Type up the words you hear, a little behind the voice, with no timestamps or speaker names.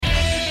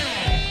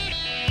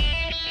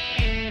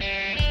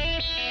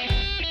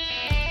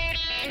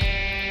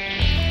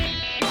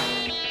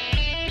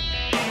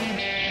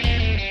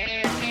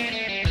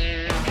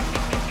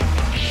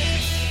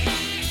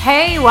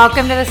Hey,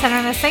 welcome to the Center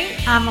and the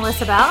Saint. I'm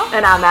Melissa Bell.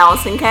 And I'm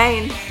Allison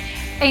Kane.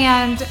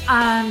 And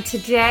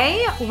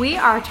today we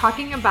are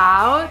talking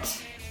about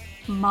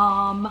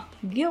mom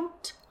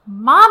guilt.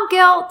 Mom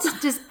guilt.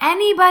 Does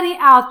anybody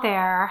out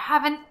there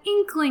have an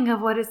inkling of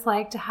what it's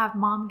like to have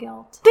mom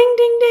guilt? Ding,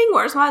 ding, ding.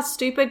 Where's my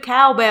stupid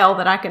cowbell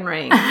that I can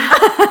ring?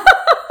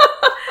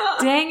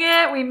 Dang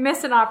it. We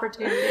missed an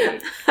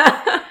opportunity.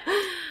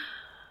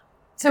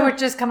 So we're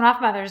just coming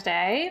off Mother's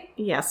Day.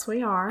 Yes,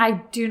 we are. I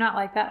do not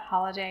like that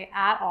holiday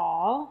at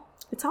all.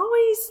 It's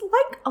always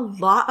like a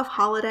lot of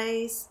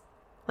holidays,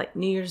 like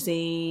New Year's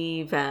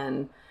Eve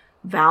and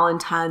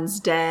Valentine's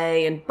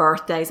Day and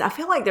birthdays. I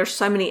feel like there's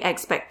so many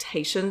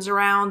expectations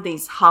around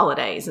these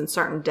holidays and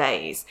certain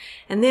days.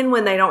 And then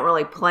when they don't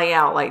really play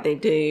out like they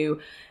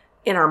do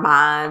in our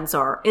minds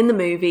or in the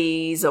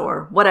movies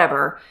or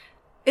whatever,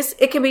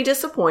 it can be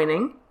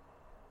disappointing.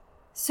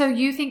 So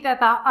you think that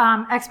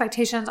the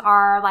expectations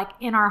are like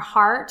in our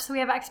heart? So we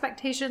have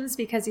expectations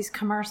because these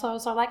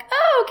commercials are like,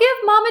 oh,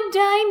 give mom a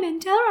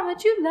diamond. Tell her how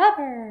much you love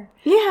her.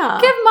 Yeah.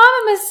 Give mom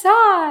a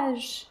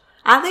massage.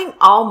 I think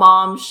all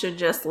moms should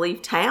just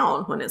leave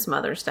town when it's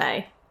Mother's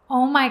Day.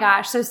 Oh my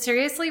gosh. So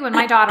seriously, when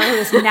my daughter, who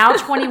is now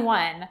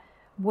 21,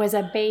 was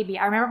a baby,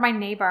 I remember my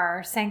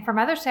neighbor saying, for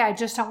Mother's Day, I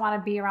just don't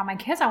want to be around my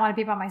kids. I want to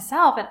be by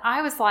myself. And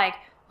I was like,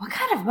 what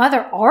kind of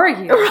mother are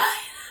you?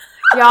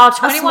 Y'all,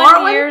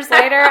 21 years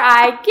later,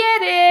 I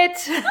get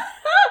it.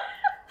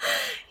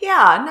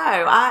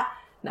 Yeah,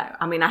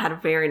 I mean, I had a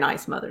very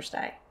nice Mother's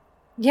Day.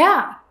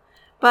 Yeah.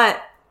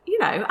 But,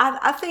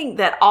 I think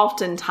that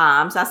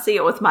oftentimes I see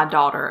it with my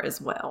daughter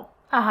as well.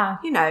 Uh-huh.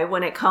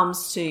 When it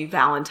comes to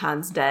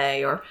Valentine's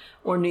Day or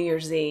New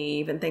Year's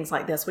Eve and things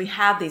like this, we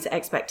have these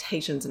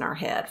expectations in our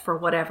head for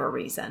whatever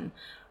reason,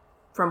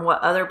 from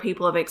what other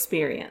people have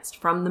experienced,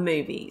 from the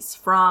movies,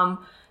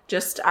 from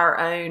just our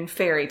own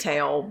fairy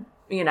tale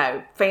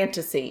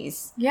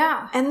fantasies.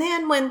 Yeah. And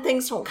then when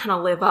things don't kind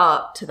of live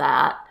up to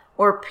that,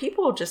 or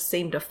people just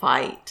seem to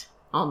fight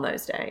on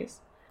those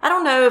days. I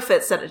don't know if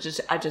it's that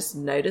I just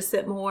notice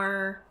it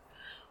more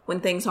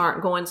when things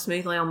aren't going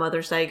smoothly on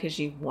Mother's Day because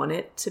you want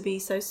it to be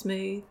so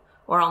smooth,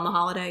 or on the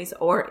holidays,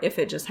 or if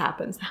it just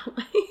happens that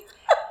way.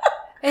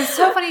 It's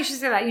so funny you should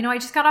say that. I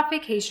just got off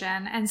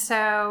vacation, and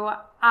so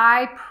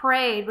I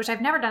prayed, which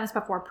I've never done this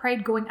before,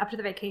 prayed going up to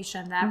the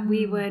vacation that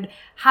we would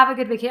have a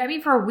good vacation. I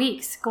mean, for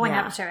weeks going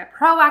up to it,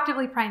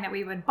 proactively praying that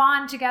we would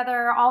bond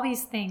together, all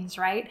these things,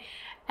 right?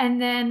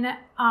 And then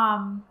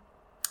I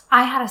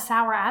had a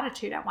sour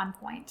attitude at one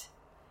point.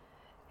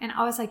 And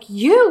I was like,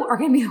 you are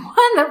going to be the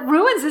one that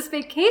ruins this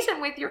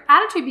vacation with your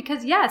attitude.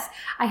 Because yes,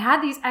 I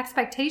had these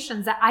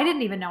expectations that I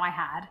didn't even know I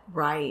had.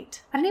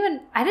 Right. I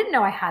didn't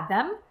know I had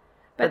them.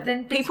 But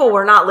then people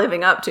were not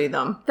living up to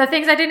them. The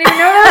things I didn't even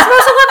know I was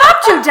supposed to live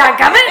up to,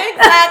 dadgummit.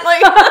 Exactly.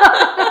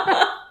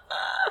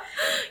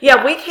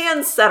 Yeah, we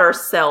can set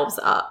ourselves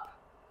up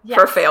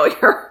for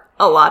failure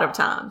a lot of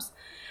times.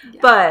 Yeah.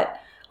 But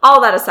all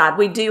that aside,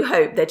 we do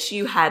hope that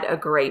you had a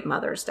great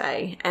Mother's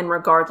Day. And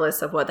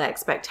regardless of what the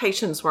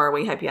expectations were,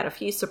 we hope you had a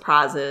few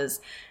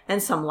surprises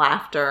and some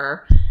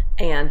laughter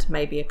and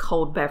maybe a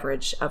cold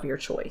beverage of your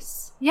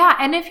choice. Yeah,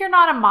 and if you're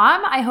not a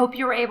mom, I hope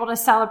you were able to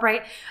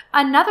celebrate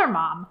another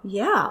mom.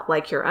 Yeah,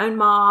 like your own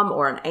mom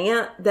or an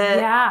aunt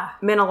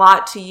that meant a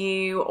lot to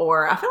you.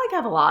 Or I feel like I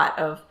have a lot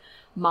of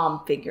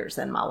mom figures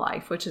in my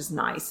life, which is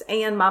nice.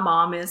 And my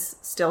mom is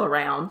still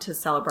around to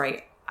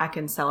celebrate. I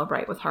can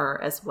celebrate with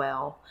her as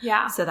well.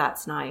 Yeah. So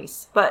that's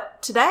nice.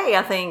 But today,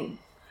 I think,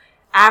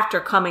 after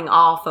coming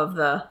off of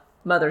the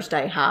Mother's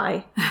Day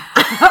high.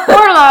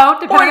 or low,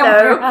 depending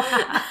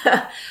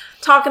on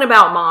talking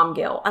about mom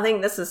guilt. I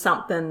think this is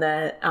something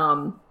that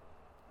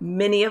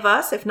many of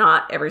us, if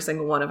not every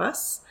single one of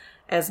us,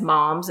 as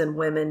moms and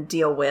women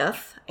deal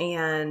with.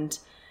 And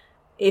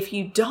if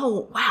you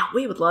don't, wow,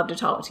 we would love to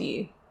talk to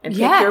you and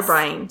pick your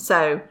brain.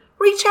 So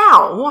reach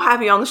out. We'll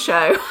have you on the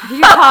show.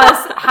 You tell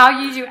us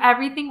how you do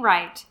everything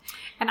right.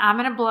 And I'm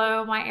going to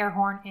blow my air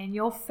horn in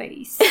your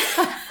face.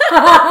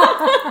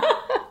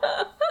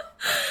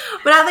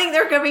 But I think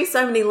there could be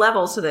so many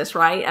levels to this,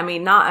 right? I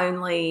mean, not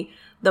only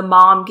the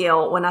mom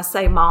guilt. When I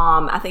say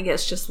mom, I think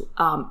it's just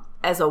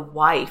as a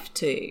wife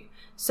too.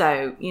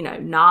 So,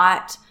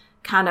 not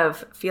kind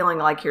of feeling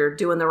like you're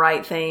doing the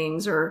right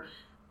things or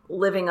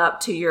living up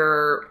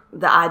to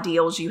the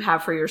ideals you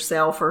have for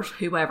yourself or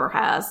whoever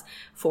has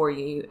for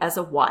you as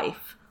a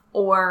wife,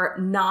 or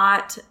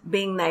not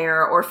being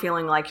there or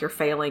feeling like you're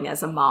failing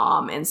as a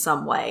mom in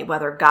some way,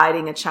 whether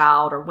guiding a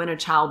child or when a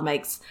child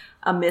makes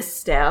a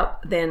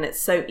misstep, then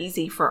it's so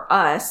easy for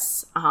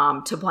us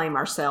to blame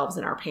ourselves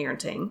in our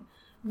parenting.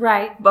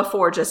 Right.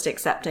 Before just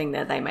accepting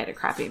that they made a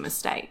crappy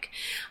mistake.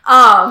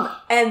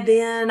 And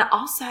then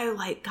also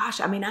I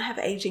have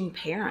aging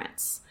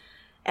parents.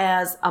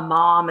 As a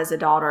mom, as a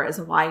daughter, as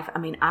a wife,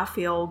 I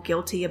feel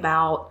guilty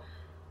about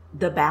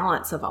the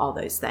balance of all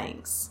those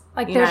things.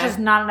 There's just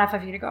not enough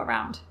of you to go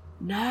around.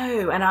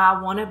 No, and I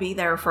want to be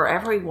there for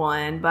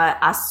everyone, but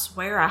I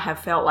swear I have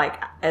felt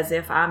like as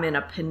if I'm in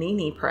a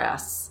panini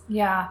press.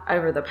 Yeah.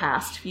 Over the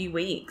past few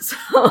weeks.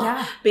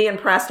 Yeah. Being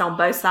pressed on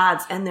both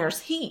sides, and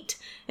there's heat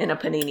in a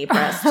panini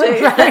press too.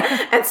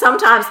 Right. And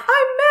sometimes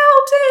I'm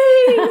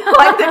melting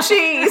like the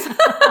cheese.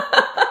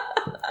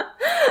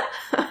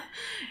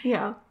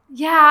 Yeah.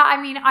 Yeah, I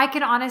mean, I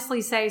can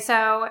honestly say,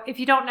 so if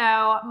you don't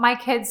know, my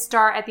kids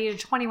start at the age of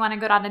 21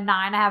 and go down to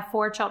 9. I have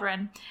 4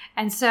 children.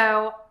 And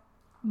so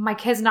my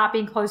kids not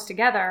being close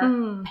together,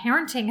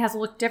 parenting has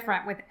looked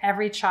different with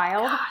every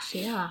child. Gosh,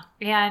 yeah.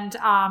 And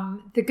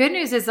the good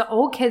news is the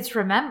older kids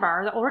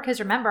remember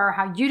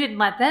how you didn't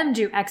let them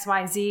do X,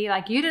 Y, Z.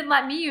 Like, you didn't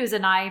let me use a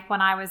knife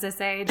when I was this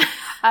age.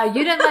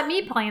 You didn't let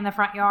me play in the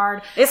front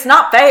yard. It's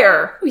not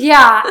fair.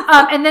 Yeah.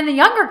 And then the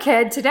younger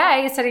kid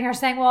today is sitting here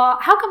saying, well,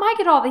 how come I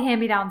get all the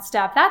hand-me-down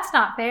stuff? That's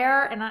not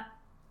fair. And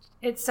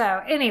it's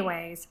so,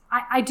 anyways,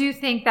 I do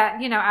think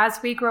that,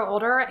 as we grow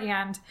older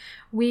and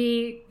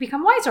we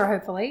become wiser,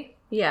 hopefully.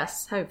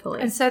 Yes, hopefully.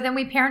 And so then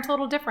we parent a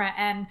little different.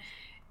 And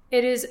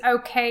it is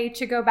okay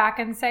to go back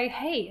and say,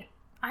 hey,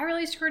 I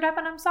really screwed up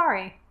and I'm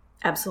sorry.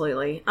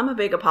 Absolutely. I'm a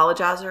big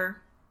apologizer.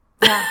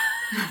 Yeah.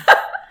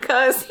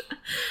 Because,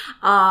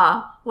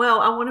 I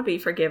want to be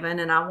forgiven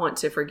and I want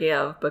to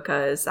forgive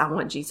because I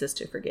want Jesus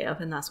to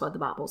forgive. And that's what the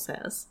Bible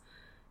says.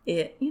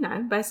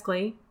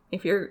 Basically,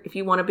 if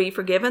you want to be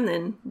forgiven,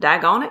 then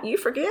daggone it, you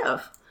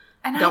forgive.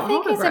 And I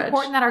think it's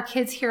important that our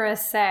kids hear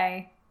us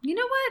say, you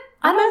know what?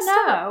 I don't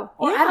know.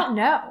 Or I don't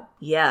know.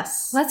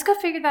 Yes. Let's go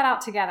figure that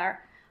out together.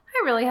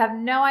 I really have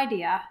no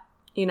idea.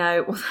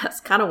 That's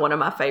kind of one of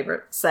my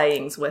favorite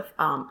sayings with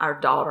our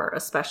daughter,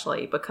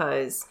 especially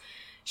because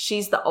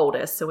she's the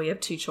oldest. So we have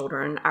 2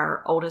 children.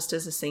 Our oldest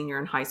is a senior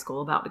in high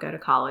school, about to go to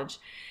college.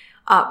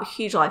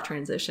 Huge life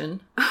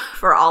transition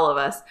for all of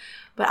us.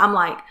 But I'm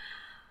like,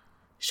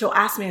 she'll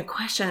ask me a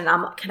question and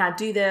I'm like, can I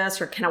do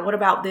this? Or what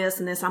about this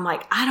and this? I'm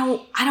like, I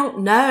don't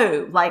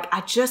know. Like,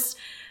 I just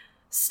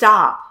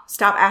stop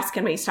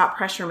asking me, stop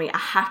pressuring me. I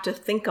have to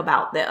think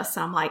about this.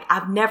 I'm like,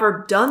 I've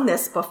never done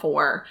this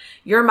before.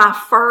 You're my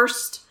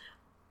first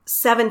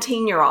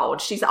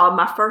 17-year-old. She's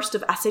my first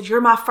I said, you're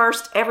my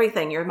first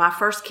everything. You're my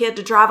first kid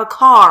to drive a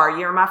car.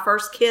 You're my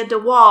first kid to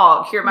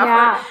walk. You're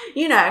my first,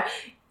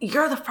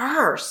 you're the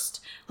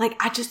first. Like,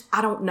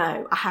 I don't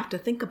know. I have to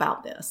think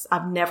about this.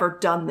 I've never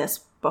done this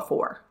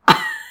before.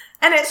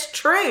 And it's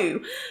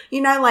true.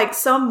 Like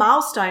some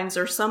milestones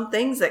or some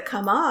things that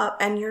come up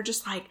and you're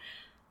just like,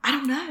 I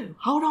don't know.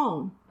 Hold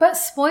on. But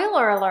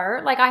spoiler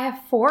alert, like I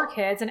have 4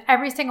 kids and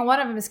every single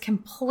one of them is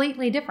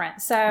completely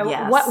different. So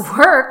what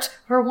worked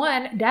for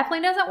one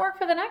definitely doesn't work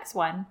for the next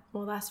one.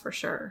 Well, that's for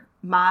sure.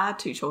 My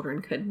 2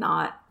 children could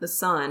not, the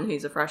son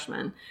who's a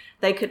freshman,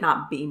 they could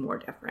not be more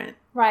different.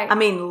 Right. I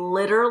mean,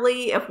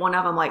 literally, if one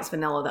of them likes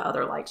vanilla, the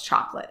other likes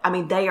chocolate. I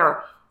mean, they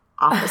are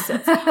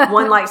opposites.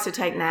 One likes to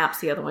take naps,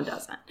 the other one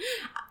doesn't.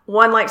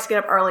 One likes to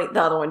get up early,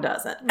 the other one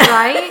doesn't.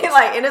 Right?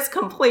 It is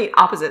complete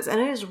opposites.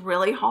 And it is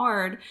really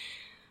hard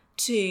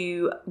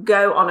to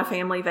go on a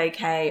family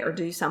vacay or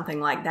do something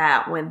like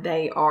that when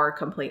they are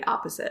complete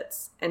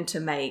opposites and to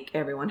make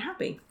everyone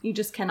happy. You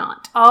just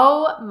cannot.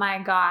 Oh my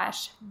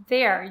gosh.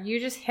 There, you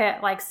just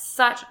hit like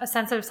such a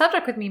sensitive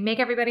subject with me. Make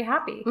everybody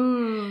happy.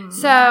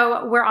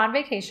 So we're on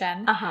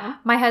vacation.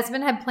 My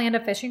husband had planned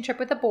a fishing trip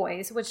with the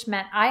boys, which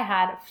meant I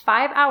had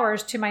 5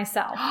 hours to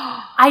myself.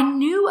 I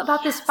knew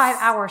about this 5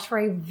 hours for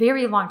a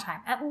very long time,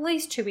 at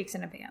least 2 weeks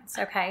in advance.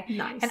 Okay.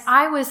 Nice. And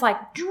I was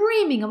like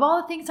dreaming of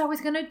all the things I was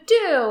going to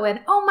do.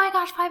 And oh my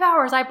gosh, 5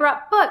 hours. I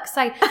brought books.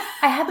 I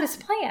had this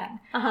plan.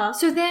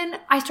 So then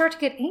I start to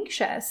get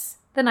anxious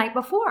the night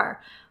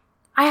before.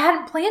 I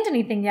hadn't planned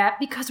anything yet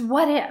because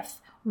what if?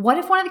 What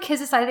if one of the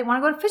kids decided they want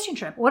to go on a fishing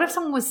trip? What if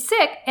someone was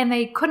sick and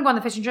they couldn't go on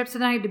the fishing trip, so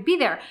then I had to be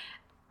there?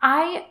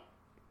 I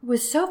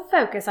was so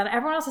focused on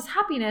everyone else's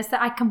happiness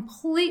that I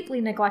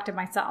completely neglected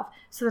myself.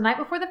 So the night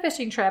before the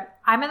fishing trip,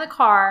 I'm in the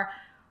car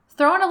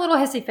throwing a little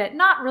hissy fit,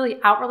 not really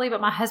outwardly, but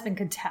my husband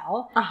could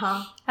tell. And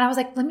I was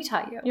like, let me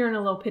tell you. You're in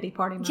a little pity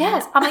party moment.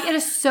 Yes. I'm like, it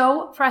is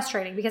so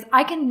frustrating because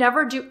I can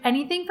never do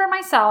anything for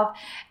myself.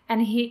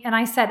 And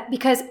I said,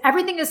 because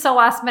everything is so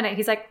last minute.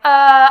 He's like,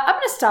 I'm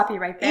going to stop you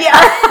right there. Yeah.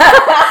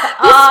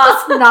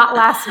 This was not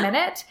last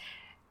minute.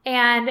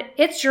 And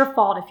it's your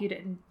fault if you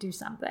didn't do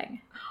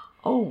something.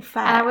 Oh,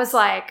 facts. And I was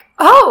like,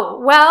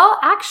 oh, well,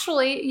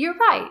 actually, you're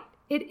right.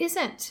 It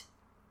isn't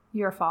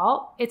your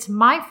fault. It's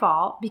my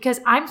fault because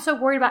I'm so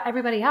worried about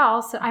everybody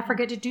else that I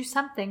forget to do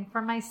something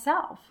for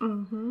myself.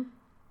 And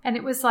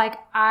it was like,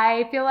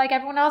 I feel like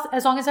everyone else,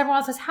 as long as everyone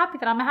else is happy,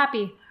 that I'm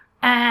happy.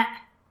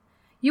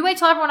 You wait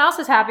till everyone else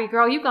is happy,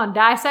 girl. You're going to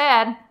die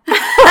sad.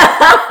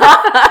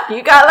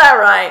 You got that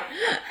right.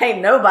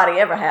 Ain't nobody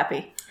ever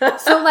happy.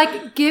 So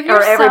like give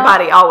yourself. Or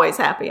everybody always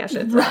happy, I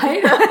should say.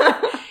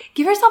 Right?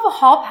 Give yourself a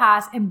hall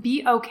pass and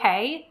be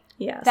okay.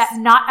 Yes. That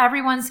not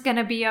everyone's going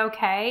to be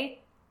okay.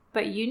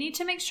 But you need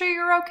to make sure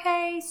you're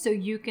okay so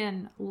you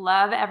can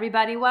love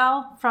everybody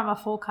well from a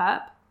full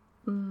cup.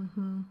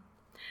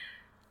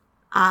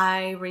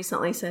 I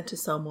recently said to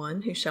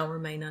someone who shall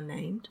remain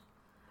unnamed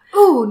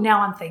Ooh,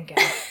 now I'm thinking.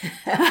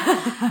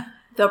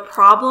 The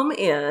problem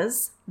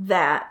is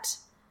that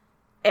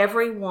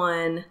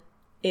everyone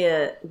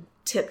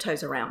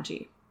tiptoes around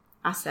you.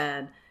 I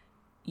said,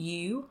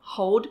 you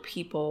hold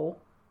people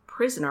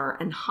prisoner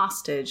and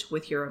hostage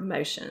with your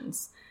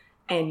emotions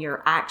and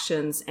your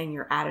actions and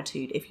your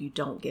attitude if you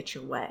don't get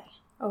your way.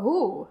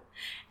 Oh.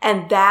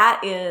 And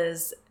that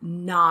is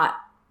not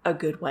a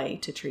good way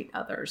to treat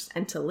others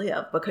and to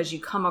live, because you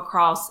come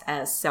across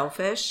as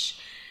selfish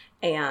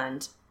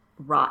and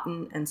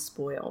rotten and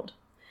spoiled.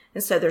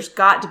 And so there's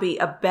got to be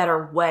a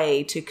better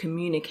way to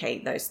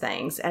communicate those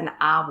things. And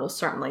I will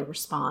certainly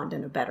respond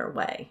in a better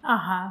way.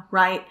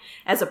 Right?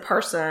 As a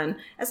person,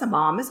 as a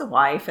mom, as a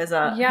wife, as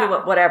a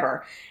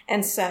whatever.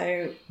 And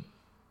so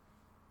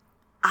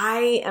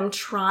I am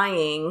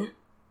trying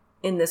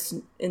in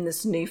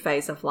this new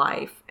phase of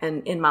life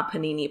and in my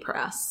panini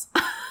press,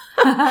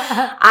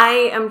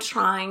 I am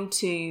trying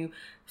to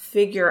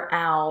figure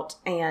out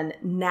and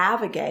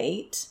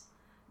navigate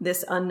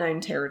this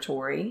unknown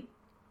territory.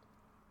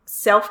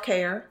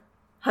 Self-care,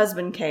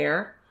 husband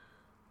care,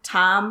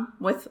 time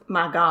with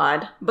my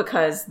God,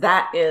 because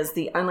that is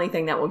the only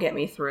thing that will get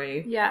me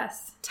through.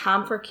 Yes.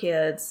 Time for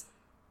kids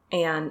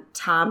and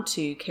time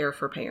to care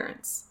for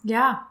parents.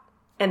 Yeah.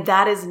 And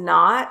that is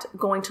not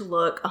going to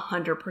look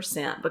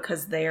 100%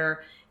 because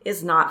there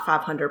is not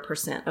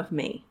 500% of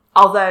me.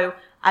 Although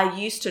I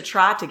used to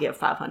try to give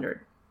 500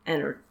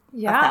 and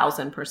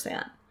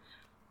 1,000%.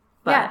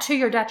 But to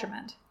your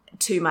detriment.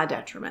 To my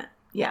detriment.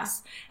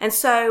 Yes. And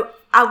so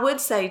I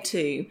would say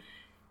too,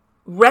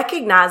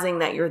 recognizing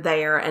that you're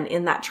there and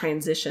in that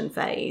transition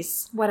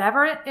phase.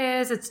 Whatever it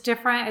is, it's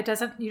different. It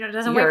doesn't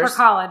wait for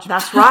college.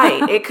 That's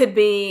right. It could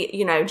be,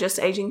 just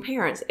aging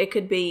parents. It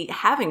could be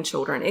having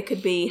children. It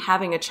could be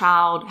having a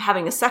child,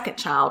 having a second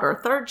child or a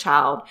third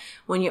child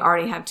when you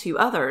already have two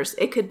others.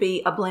 It could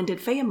be a blended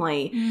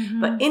family.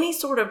 Mm-hmm. But any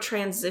sort of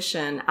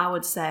transition, I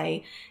would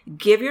say,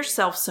 give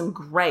yourself some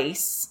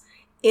grace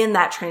in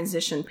that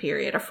transition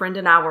period. A friend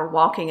and I were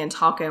walking and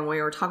talking.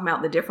 We were talking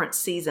about the different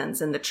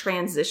seasons and the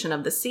transition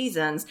of the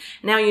seasons.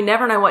 Now you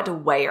never know what to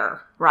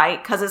wear,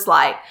 right? Because it's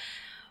like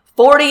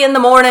 40 in the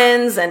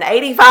mornings and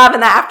 85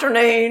 in the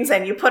afternoons,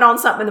 and you put on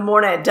something in the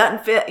morning, it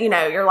doesn't fit,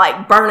 you're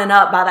like burning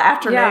up by the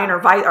afternoon, or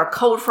a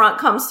cold front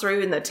comes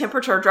through and the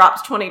temperature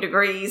drops 20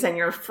 degrees and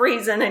you're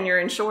freezing and you're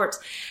in shorts.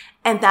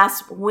 And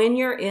that's when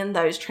you're in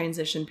those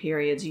transition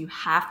periods, you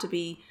have to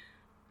be,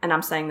 and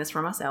I'm saying this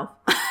for myself,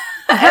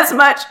 as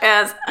much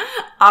as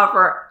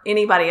for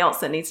anybody else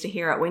that needs to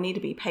hear it, we need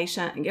to be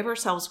patient and give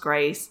ourselves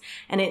grace.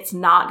 And it's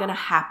not going to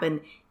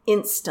happen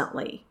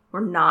instantly. We're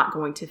not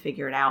going to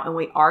figure it out. And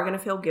we are going to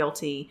feel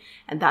guilty.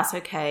 And that's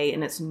okay.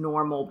 And it's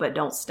normal. But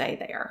don't stay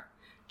there.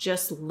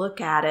 Just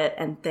look at it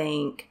and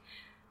think,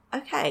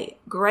 okay,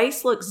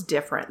 grace looks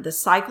different. The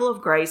cycle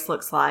of grace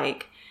looks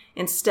like,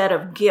 instead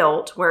of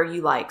guilt, where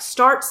you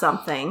start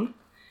something,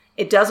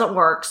 it doesn't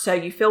work, so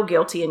you feel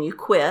guilty and you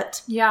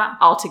quit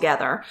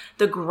altogether.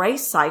 The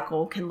grace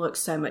cycle can look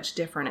so much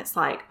different. It's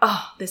like,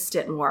 oh, this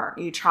didn't work.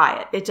 You try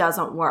it. It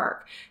doesn't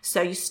work.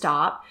 So you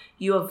stop,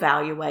 you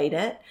evaluate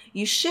it,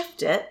 you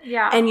shift it,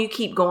 and you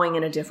keep going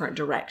in a different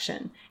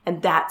direction.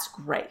 And that's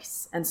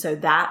grace. And so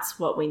that's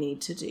what we need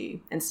to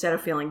do. Instead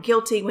of feeling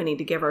guilty, we need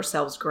to give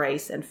ourselves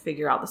grace and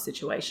figure out the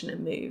situation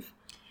and move.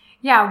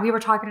 Yeah, we were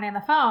talking today on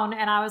the phone,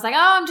 and I was like,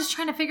 I'm just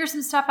trying to figure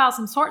some stuff out,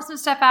 sort some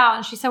stuff out.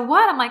 And she said,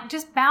 what? I'm like,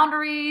 just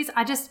boundaries.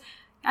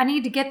 I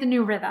need to get the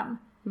new rhythm,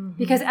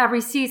 because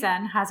every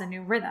season has a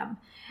new rhythm.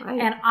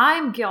 Right. And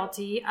I'm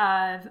guilty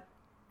of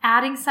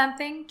adding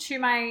something to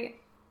my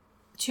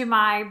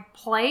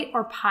plate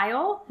or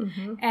pile,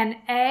 and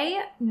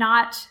A,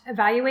 not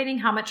evaluating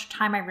how much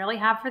time I really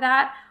have for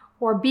that,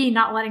 or B,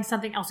 not letting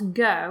something else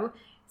go.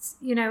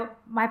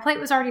 My plate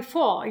was already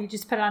full. You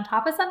just put it on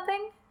top of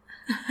something.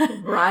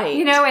 Right.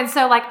 And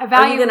so evaluating.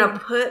 Are you going to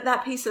put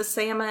that piece of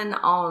salmon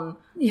on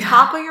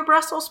top of your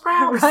Brussels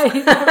sprouts?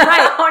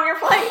 Right. On your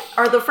plate?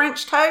 Or the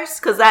French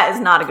toast? Because that is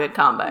not a good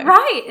combo.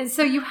 Right. And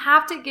so you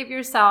have to give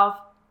yourself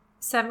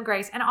some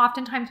grace. And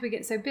oftentimes we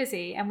get so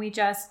busy and we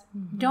just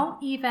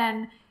don't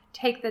even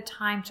take the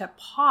time to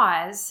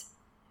pause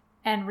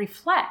and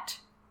reflect.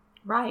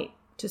 Right.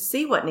 To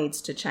see what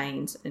needs to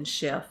change and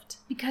shift.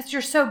 Because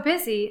you're so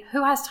busy,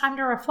 who has time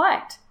to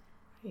reflect?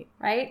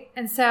 Right?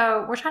 And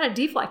so we're trying to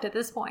deflect at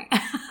this point.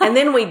 And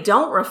then we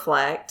don't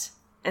reflect.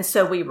 And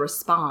so we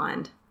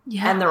respond.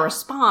 Yeah. And the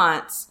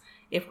response,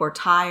 if we're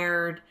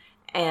tired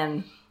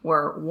and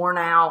we're worn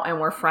out and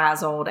we're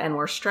frazzled and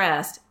we're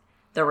stressed,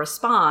 the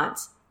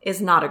response is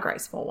not a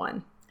graceful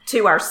one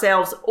to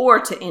ourselves or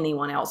to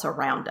anyone else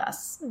around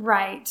us.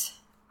 Right.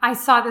 I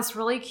saw this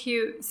really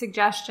cute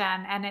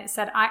suggestion, and it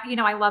said,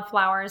 I love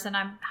flowers and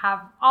I have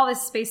all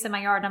this space in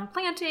my yard I'm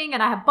planting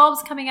and I have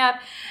bulbs coming up.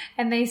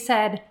 And they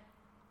said,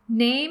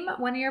 name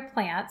one of your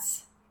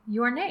plants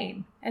your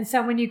name. And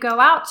so when you go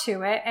out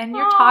to it and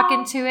you're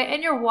talking to it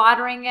and you're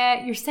watering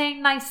it, you're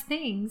saying nice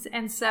things.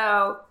 And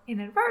so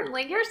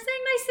inadvertently, you're saying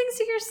nice things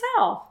to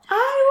yourself.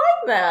 I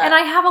like that. And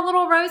I have a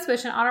little rose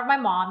bush in honor of my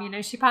mom. You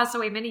know, she passed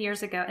away many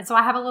years ago. And so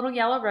I have a little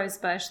yellow rose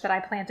bush that I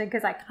planted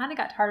because I kind of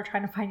got tired of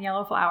trying to find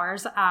yellow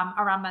flowers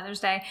around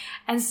Mother's Day.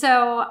 And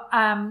so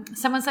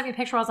someone sent me a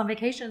picture while I was on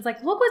vacation. It's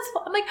like, look what's,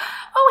 I'm like,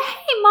 oh,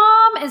 hey,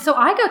 Mom. And so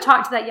I go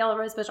talk to that yellow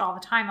rose bush all the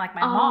time, like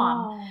my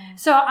mom.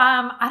 So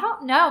I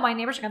don't know. My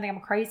neighbors are going to think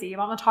I'm crazy. I'm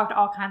going to talk to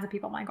all kinds of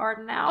people in my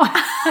garden now.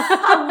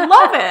 I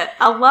love it.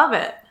 I love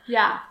it.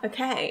 Yeah.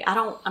 Okay.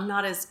 I'm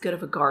not as good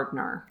of a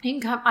gardener. You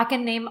can come. I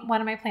can name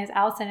one of my plants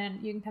Allison,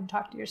 and you can come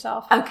talk to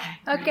yourself. Okay.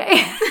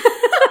 Okay.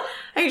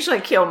 I usually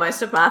kill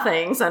most of my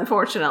things,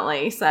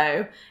 unfortunately.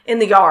 So in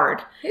the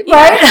yard, right?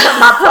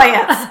 My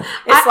plants.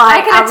 It's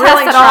I can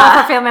attest that all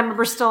of our family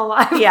members are still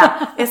alive.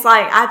 Yeah. It's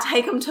like I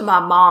take them to my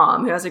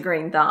mom, who has a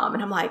green thumb,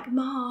 and I'm like,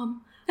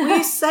 Mom, will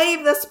you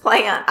save this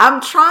plant? I'm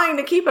trying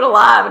to keep it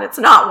alive and it's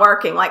not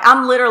working. Like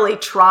I'm literally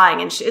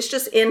trying, and it's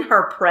just in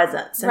her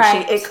presence,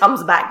 and it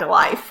comes back to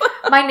life.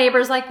 My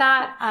neighbor's like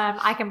that.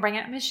 I can bring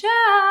it, Michelle,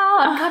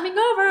 I'm coming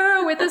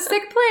over with a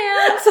sick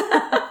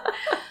plant.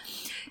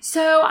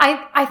 So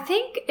I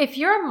think if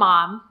you're a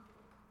mom,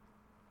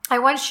 I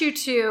want you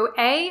to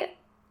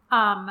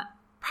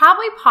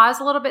probably pause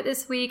a little bit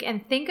this week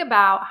and think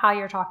about how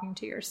you're talking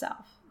to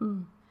yourself.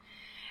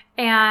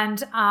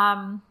 And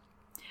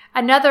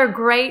another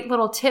great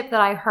little tip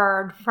that I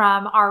heard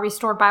from our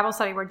Restored Bible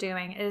study we're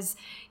doing is,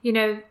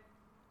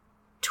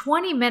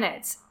 20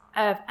 minutes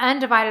of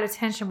undivided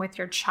attention with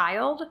your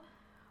child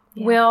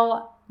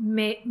will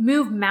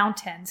move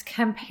mountains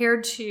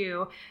compared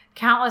to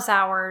countless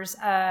hours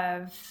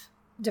of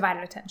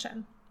divided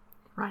attention.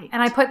 Right.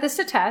 And I put this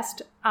to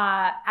test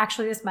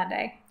actually this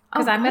Monday.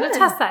 Because I'm going to good.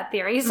 test that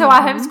theory. So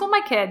I homeschool my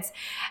kids,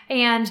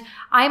 and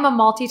I'm a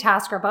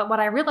multitasker. But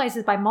what I realize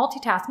is by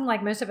multitasking,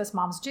 like most of us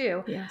moms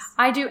do,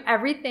 I do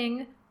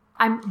everything.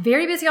 I'm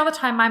very busy all the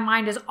time. My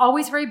mind is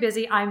always very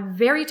busy. I'm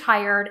very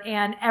tired,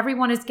 and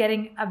everyone is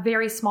getting a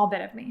very small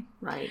bit of me.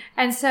 Right.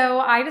 And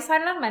so I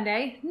decided on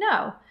Monday,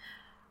 no,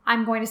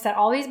 I'm going to set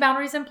all these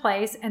boundaries in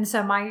place. And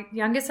so my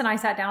youngest and I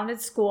sat down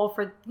at school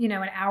for,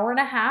 an hour and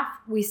a half.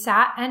 We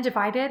sat and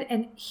divided,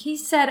 and he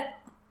said,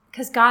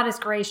 because God is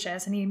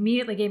gracious, and he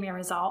immediately gave me a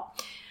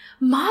result.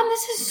 Mom,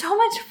 this is so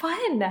much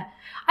fun.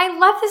 I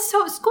love this.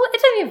 School, it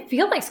didn't even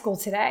feel like school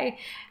today.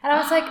 And I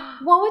was like,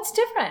 well, what's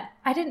different?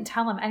 I didn't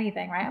tell him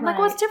anything, right? I'm like,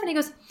 what's different? He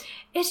goes,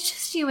 it's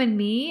just you and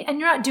me, and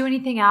you're not doing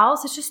anything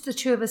else. It's just the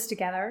two of us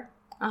together.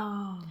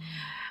 Oh.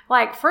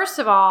 Like, first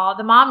of all,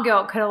 the mom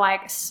guilt could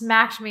have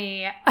smacked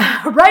me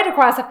right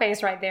across the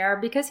face right there,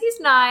 because he's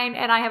 9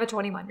 and I have a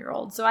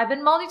 21-year-old. So I've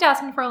been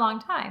multitasking for a long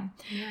time.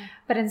 Yeah.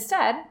 But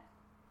instead,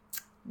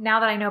 now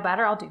that I know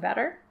better, I'll do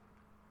better.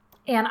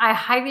 And I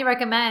highly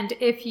recommend,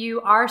 if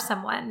you are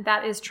someone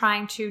that is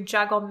trying to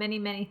juggle many,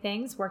 many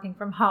things, working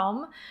from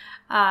home,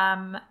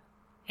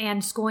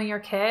 and schooling your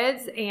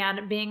kids,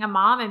 and being a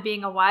mom and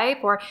being a wife,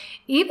 or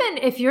even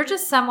if you're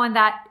just someone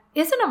that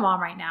isn't a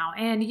mom right now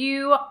and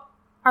you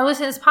are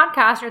listening to this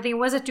podcast or thinking,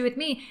 what does it do with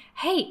me?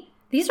 Hey,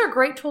 these are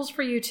great tools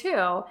for you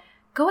too.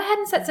 Go ahead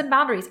and set some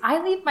boundaries.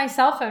 I leave my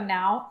cell phone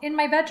now in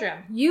my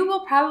bedroom. You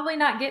will probably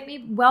not get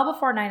me well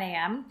before 9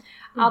 a.m.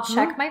 I'll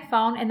check my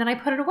phone, and then I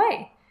put it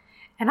away.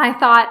 And I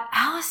thought,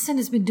 Allison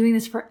has been doing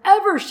this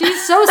forever.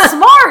 She's so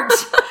smart.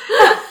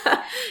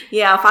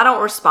 Yeah, if I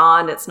don't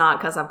respond, it's not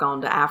because I've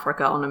gone to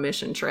Africa on a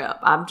mission trip.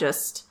 I'm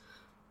just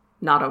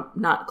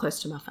not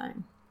close to my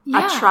phone.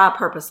 Yeah. I try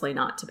purposely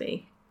not to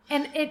be.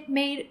 And it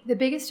made the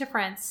biggest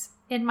difference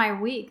in my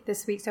week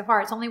this week so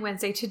far. It's only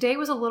Wednesday. Today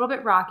was a little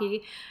bit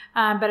rocky,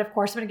 but of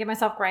course I'm going to give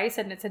myself grace,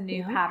 and it's a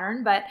new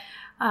pattern, but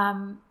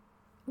a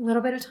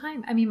little bit of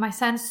time. I mean, my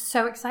son's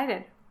so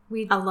excited.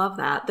 I love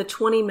that. The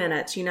 20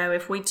 minutes,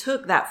 if we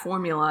took that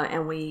formula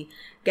and we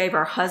gave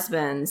our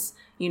husbands,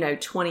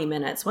 20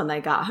 minutes when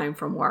they got home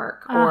from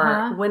work,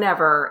 or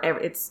whenever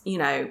it's,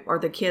 or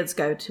the kids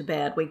go to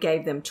bed, we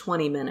gave them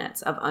 20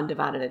 minutes of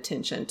undivided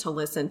attention to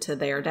listen to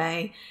their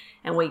day.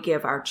 And we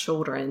give our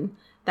children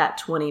that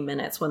 20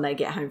 minutes when they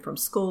get home from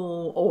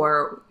school,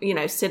 or,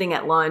 sitting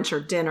at lunch or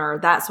dinner,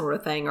 that sort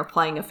of thing, or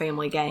playing a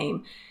family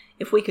game.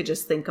 If we could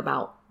just think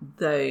about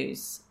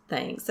those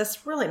things,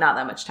 that's really not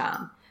that much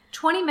time.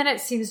 20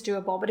 minutes seems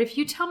doable, but if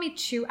you tell me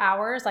 2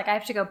 hours, I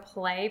have to go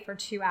play for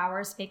 2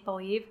 hours, make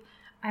believe.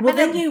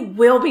 Then you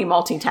will be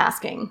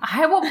multitasking.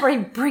 I will be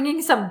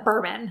bringing some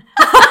bourbon.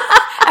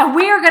 And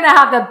we are going to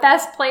have the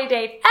best play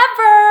date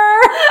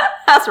ever.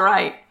 That's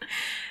right.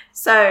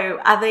 So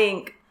I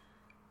think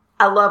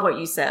I love what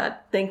you said.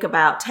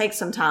 Take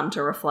some time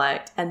to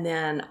reflect, and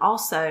then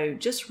also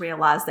just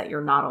realize that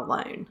you're not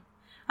alone.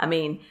 I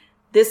mean,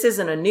 this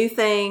isn't a new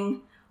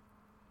thing.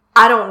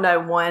 I don't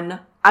know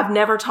I've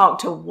never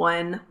talked to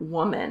one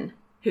woman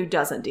who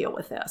doesn't deal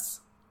with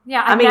this.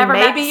 Yeah,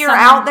 maybe you're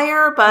out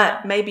there,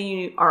 but maybe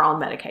you are on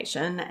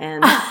medication,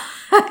 and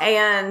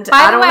and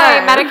I don't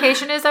know.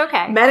 Medication is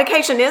okay.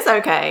 Medication is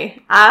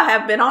okay. I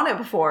have been on it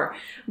before,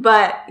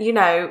 but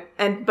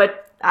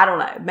but I don't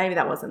know. Maybe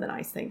that wasn't the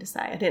nice thing to say.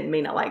 I didn't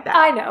mean it like that.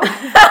 I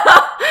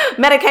know.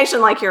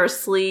 Medication like you're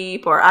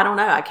asleep, or I don't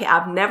know.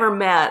 I've never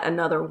met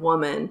another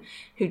woman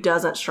who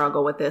doesn't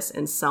struggle with this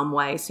in some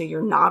way. So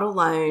you're not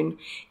alone.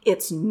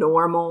 It's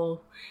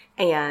normal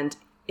and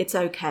it's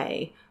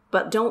okay.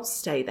 But don't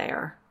stay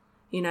there.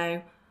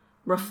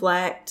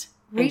 Reflect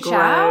and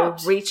grow.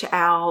 Reach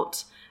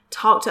out.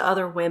 Talk to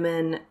other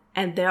women,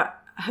 and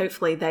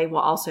hopefully they will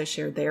also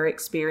share their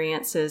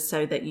experiences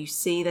so that you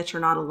see that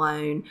you're not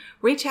alone.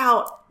 Reach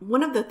out.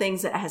 One of the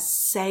things that has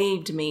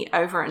saved me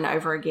over and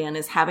over again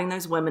is having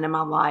those women in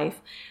my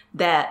life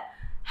that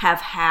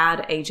have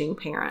had aging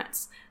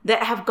parents,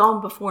 that have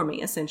gone before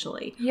me,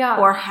 essentially,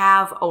 or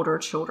have older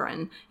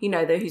children,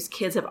 whose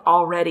kids have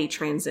already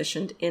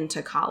transitioned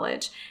into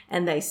college,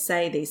 and they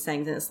say these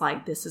things, and it's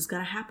like, this is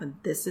going to happen.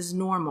 This is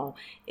normal.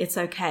 It's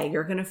okay.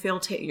 You're going to feel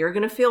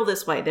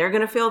this way. They're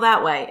going to feel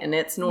that way, and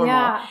it's normal.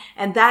 Yeah.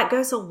 And that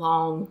goes a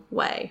long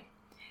way.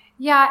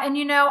 Yeah,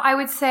 and I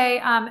would say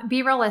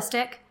be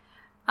realistic.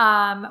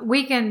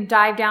 We can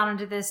dive down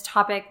into this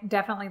topic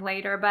definitely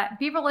later, but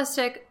be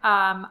realistic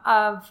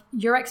of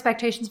your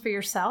expectations for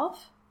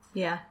yourself.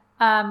 Yeah.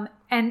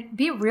 And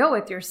be real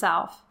with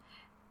yourself,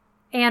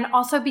 and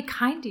also be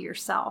kind to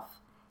yourself.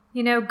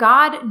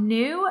 God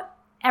knew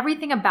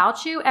everything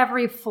about you,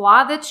 every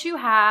flaw that you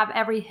have,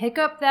 every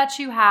hiccup that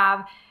you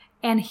have,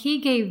 and he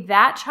gave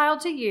that child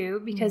to you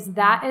because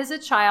that is a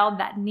child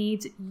that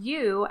needs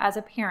you as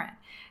a parent.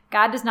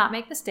 God does not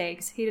make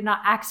mistakes. He did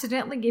not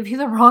accidentally give you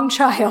the wrong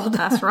child.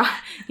 That's right.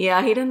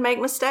 Yeah, he didn't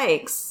make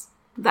mistakes.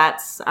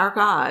 That's our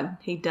God.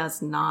 He does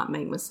not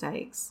make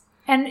mistakes.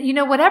 And,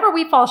 whatever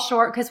we fall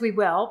short, because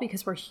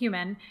we're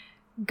human,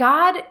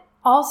 God's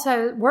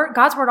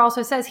word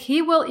also says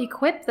he will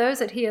equip those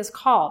that he has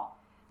called.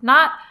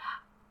 Not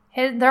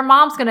their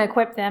mom's going to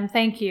equip them,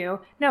 thank you.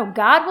 No,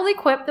 God will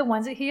equip the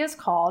ones that he has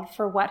called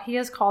for what he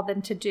has called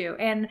them to do.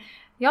 And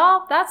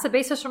y'all, that's the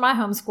basis for my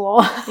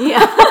homeschool.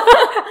 Yeah.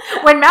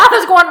 When math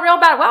is going real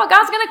bad, well,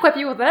 God's going to equip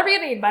you with whatever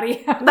you need,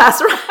 buddy.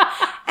 That's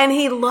right. And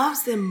he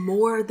loves them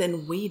more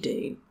than we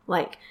do.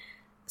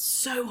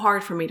 So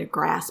hard for me to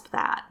grasp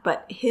that,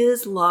 but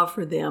his love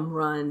for them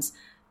runs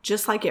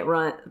just like it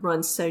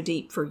runs so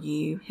deep for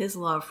you. His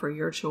love for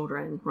your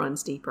children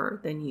runs deeper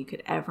than you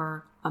could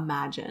ever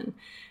imagine.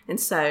 And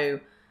so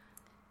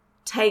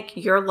take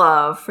your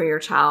love for your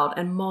child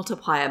and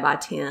multiply it by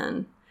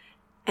 10.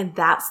 And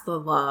that's the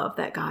love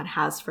that God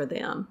has for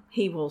them.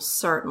 He will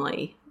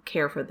certainly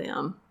care for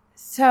them.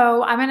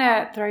 So I'm going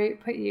to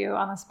put you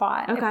on the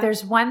spot. Okay. If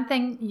there's one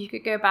thing you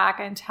could go back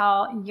and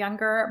tell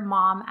younger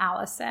mom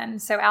Allison.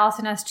 So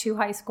Allison has 2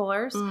 high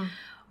schoolers,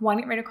 one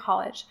getting ready to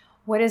college.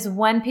 What is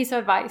one piece of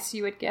advice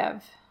you would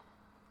give?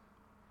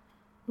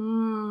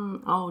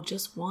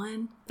 Just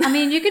one? I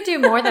mean, you could do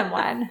more than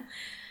one.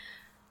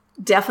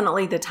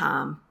 Definitely the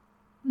time.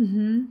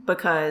 Mm-hmm.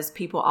 Because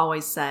people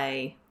always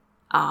say,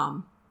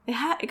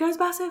 it goes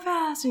by so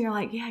fast. And you're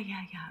like, yeah. Okay.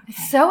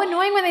 It's so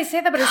annoying when they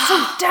say that, but it's so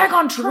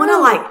daggone true. You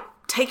want to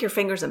take your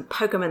fingers and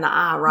poke them in the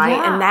eye, right?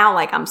 Yeah. And now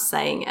I'm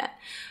saying it.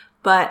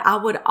 But I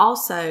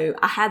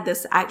had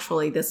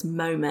this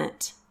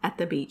moment at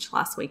the beach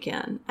last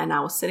weekend, and I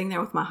was sitting there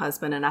with my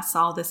husband, and I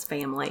saw this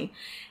family,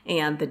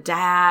 and the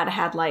dad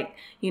had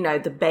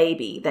the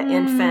baby, the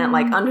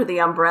infant, under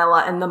the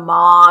umbrella, and the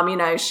mom,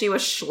 she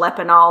was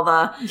schlepping all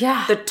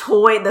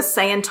the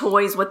sand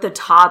toys with the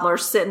toddler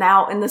sitting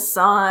out in the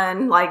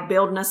sun,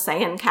 building a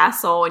sand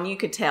castle, and you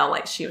could tell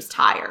she was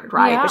tired,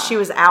 right? Yeah. But she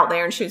was out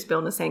there and she was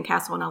building a sand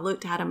castle, and I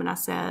looked at him and I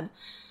said,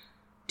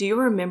 do you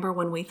remember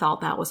when we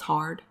thought that was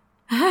hard?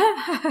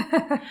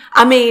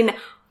 I mean,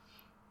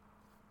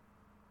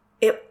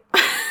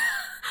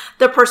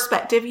 the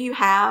perspective you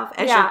have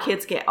as your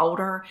kids get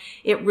older,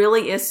 it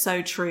really is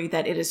so true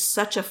that it is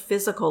such a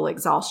physical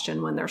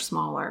exhaustion when they're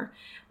smaller.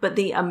 But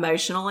the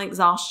emotional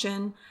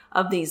exhaustion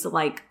of these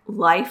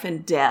life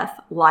and death,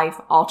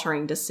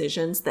 life-altering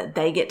decisions that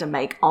they get to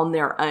make on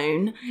their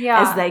own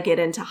as they get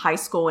into high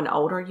school and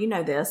older,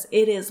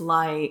 it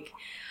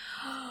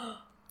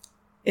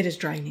is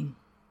draining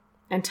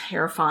and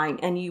terrifying,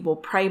 and you will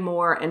pray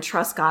more and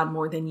trust God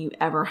more than you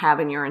ever have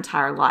in your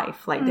entire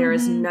life. There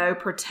is no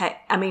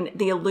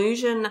the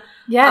illusion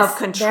of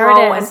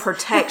control and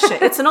protection.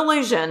 It's an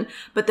illusion,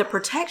 but the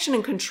protection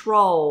and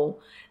control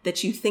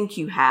that you think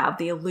you have,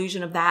 the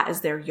illusion of that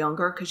as they're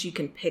younger, because you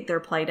can pick their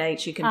play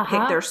dates, you can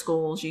pick their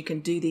schools, you can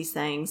do these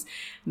things,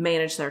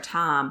 manage their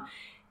time,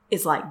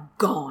 is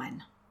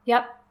gone.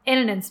 Yep. In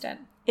an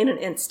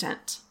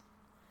instant.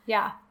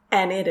 Yeah.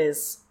 And it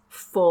is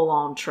full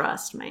on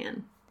trust,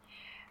 man.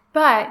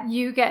 But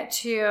you get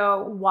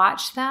to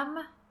watch them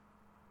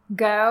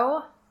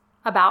go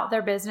about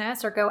their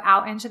business or go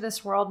out into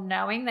this world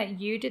knowing that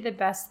you did the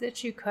best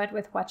that you could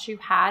with what you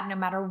had, no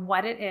matter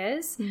what it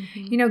is.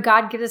 Mm-hmm.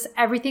 God gives us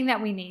everything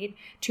that we need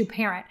to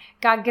parent.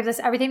 God gives us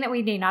everything that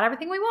we need, not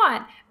everything we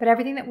want, but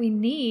everything that we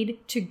need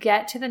to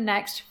get to the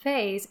next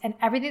phase and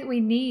everything that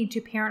we need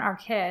to parent our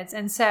kids.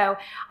 And so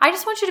I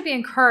just want you to be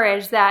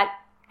encouraged that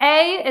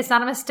A, it's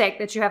not a mistake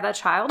that you have that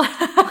child.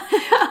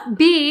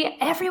 B,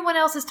 everyone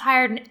else is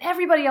tired and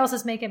everybody else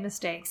is making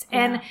mistakes. Yeah.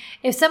 And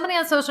if somebody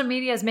on social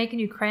media is making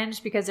you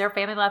cringe because their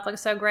family life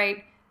looks so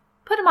great,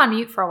 put them on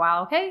mute for a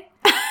while, okay?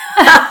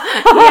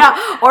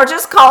 Yeah, or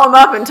just call them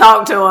up and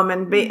talk to them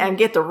and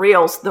get the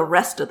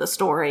rest of the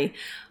story.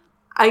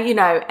 And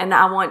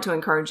I want to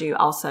encourage you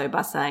also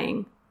by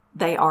saying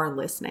they are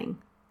listening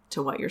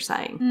to what you're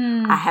saying.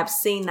 I have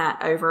seen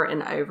that over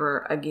and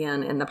over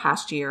again in the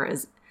past year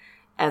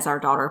as our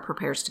daughter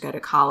prepares to go to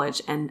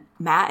college. And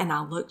Matt and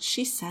I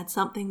she said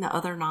something the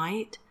other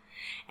night,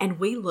 and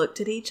we looked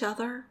at each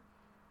other,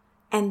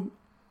 and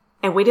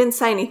we didn't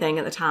say anything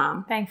at the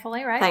time.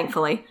 Thankfully, right?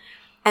 Thankfully.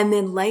 And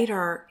then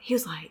later,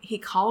 he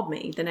called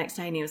me the next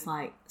day and he was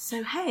like,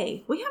 so,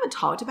 hey, we haven't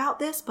talked about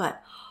this,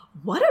 but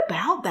what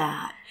about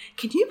that?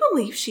 Can you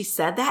believe she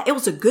said that? It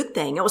was a good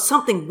thing. It was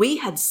something we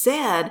had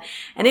said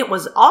and it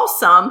was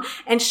awesome.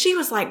 And she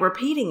was like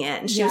repeating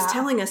it. And she was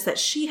telling us that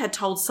she had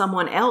told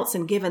someone else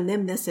and given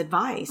them this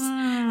advice.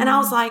 And I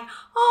was like,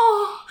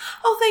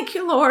 oh, thank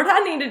you, Lord. I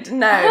needed to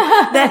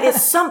know that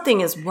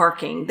something is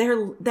working.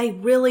 They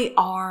really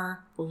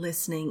are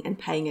listening and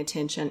paying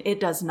attention.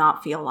 It does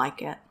not feel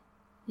like it.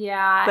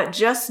 Yeah. But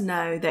just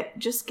know that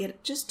just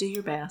do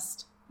your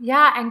best.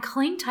 Yeah. And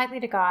cling tightly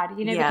to God,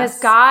 because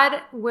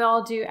God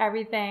will do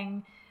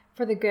everything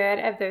for the good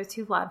of those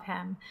who love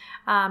him.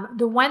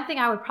 The one thing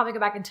I would probably go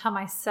back and tell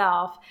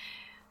myself,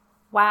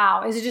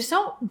 is just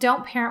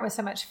don't parent with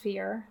so much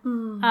fear.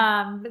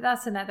 But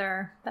that's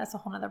a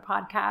whole nother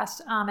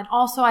podcast. And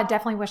also I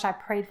definitely wish I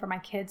prayed for my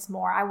kids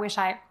more. I wish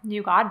I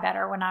knew God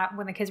better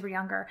when the kids were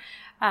younger.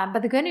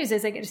 But the good news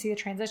is I get to see the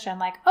transition.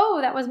 Like,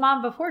 that was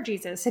mom before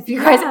Jesus. If you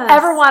guys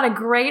ever want a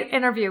great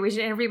interview, we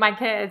should interview my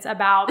kids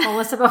about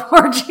Melissa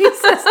before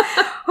Jesus.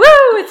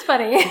 Woo, it's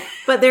funny.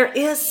 But there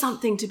is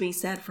something to be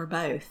said for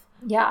both.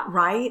 Yeah.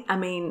 Right? I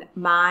mean,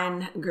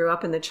 mine grew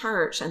up in the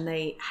church and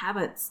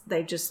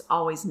they've just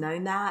always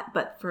known that.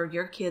 But for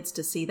your kids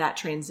to see that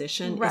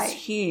transition is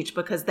huge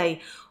because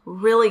they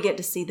really get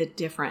to see the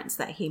difference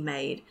that he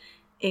made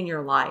in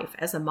your life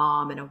as a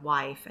mom and a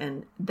wife.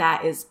 And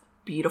that is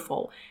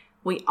beautiful.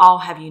 We all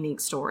have unique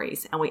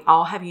stories and we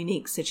all have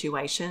unique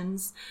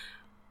situations.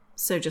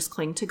 So just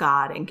cling to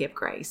God and give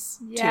grace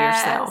to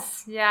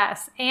yourself.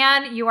 Yes.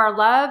 And you are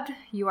loved.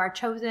 You are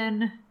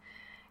chosen.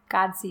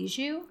 God sees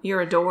you.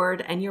 You're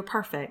adored and you're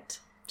perfect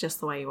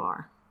just the way you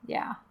are.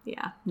 Yeah.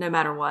 Yeah. No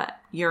matter what.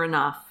 You're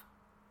enough.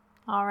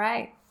 All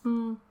right.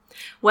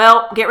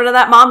 Well, get rid of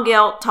that mom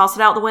guilt. Toss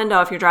it out the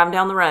window if you're driving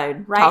down the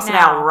road. Toss it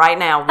out right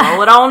now.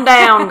 Roll it on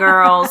down,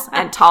 girls,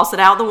 and toss it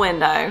out the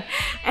window.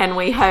 And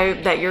we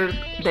hope that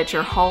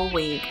your whole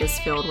week is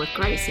filled with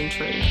grace and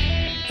truth.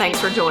 Thanks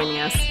for joining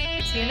us.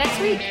 See you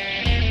next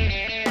week.